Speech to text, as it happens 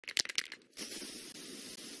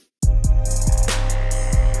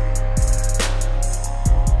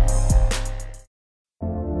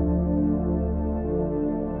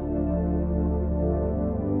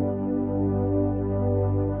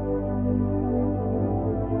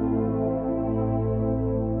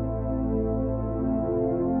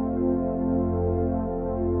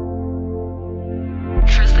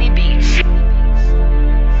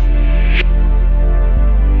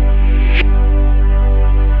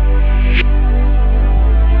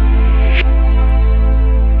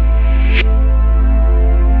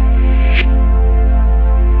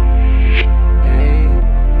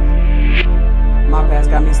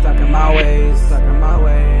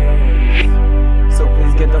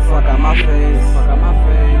my face, fuck out my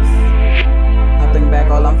face. I think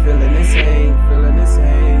back, all I'm feeling is hate, feeling is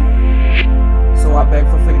hate. So I beg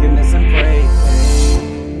for forgiveness and pray.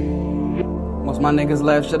 Most my niggas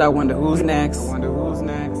left, shit, I wonder who's next. I wonder who's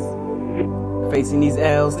next. Facing these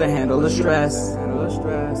L's to handle the stress.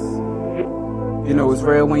 You know it's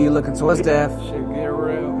real when you looking towards death. Shit get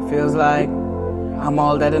real. It feels like I'm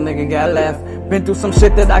all that a nigga got left. Been through some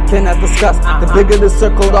shit that I cannot discuss. The bigger the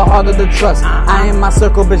circle, the harder the trust. I ain't my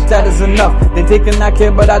circle, bitch, that is enough. They thinking I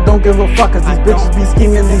care, but I don't give a fuck. Cause these bitches be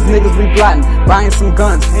scheming, these niggas be plotting. Buying some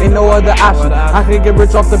guns, ain't no other option. I could get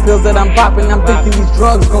rich off the pills that I'm popping. I'm thinking these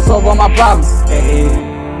drugs gon' solve all my problems. Hey,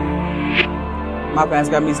 my past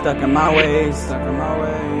got me stuck in my ways,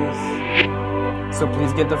 So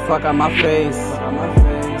please get the fuck out my face,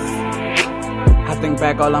 I think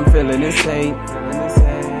back, all I'm feeling is hate.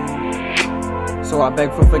 So I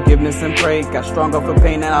beg for forgiveness and pray. Got stronger for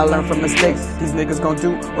pain and I learned from mistakes. These niggas gon'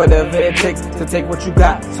 do whatever it takes to take what you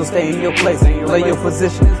got. So stay in your place, play your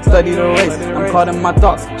position, study the race. I'm caught in my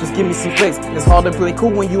thoughts, just give me some face. It's hard to play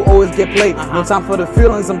cool when you always get played. No time for the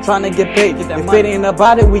feelings, I'm trying to get paid. If it ain't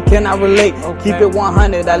about it, we cannot relate. Keep it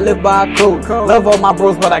 100, I live by a code. Love all my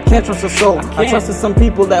bros, but I can't trust a soul. I trusted some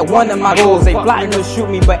people that wanted my goals. They plotting to shoot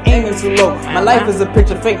me, but aiming too low. My life is a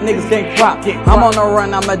picture, fake niggas can't crop. I'm on the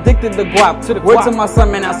run, I'm addicted to guap. To my son,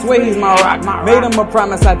 man, I swear he's my rock. Made him a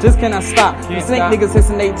promise, I just cannot stop. These niggas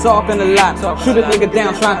hissing, they talking a lot. Shoot a nigga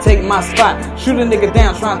down, trying to take my spot. Shoot a nigga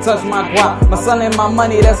down, trying to touch my guap. My son and my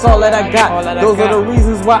money, that's all that I got. Those are the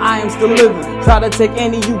reasons why I am still living. Try to take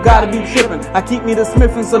any, you gotta be tripping. I keep me the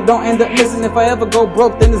smithing, so don't end up missing. If I ever go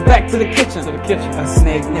broke, then it's back to the kitchen. A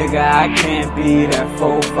snake nigga, I can't be. That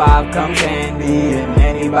 4-5 comes handy. And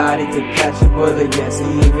anybody could catch a bullet, yes,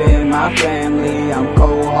 even my family. I'm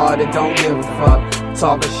cold-hearted, don't give a fuck.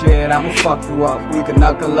 Talking shit, I'ma fuck you up. We can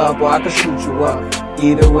knuckle up or I can shoot you up.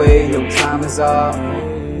 Either way, your time is up.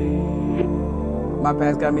 My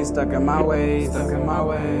past got me stuck in my ways,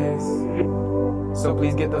 So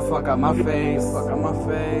please get the fuck out my face,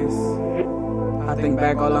 I think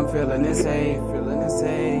back, all I'm feeling is hate,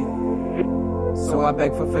 So I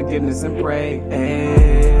beg for forgiveness and pray.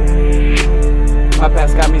 Hey. My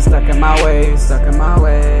past got me stuck in my ways,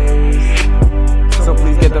 So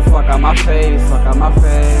please get the fuck out my face, I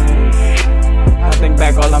think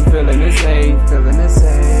back, all I'm feeling is hate,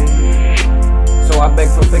 So I beg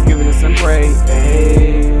for forgiveness and pray.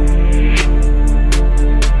 Hey.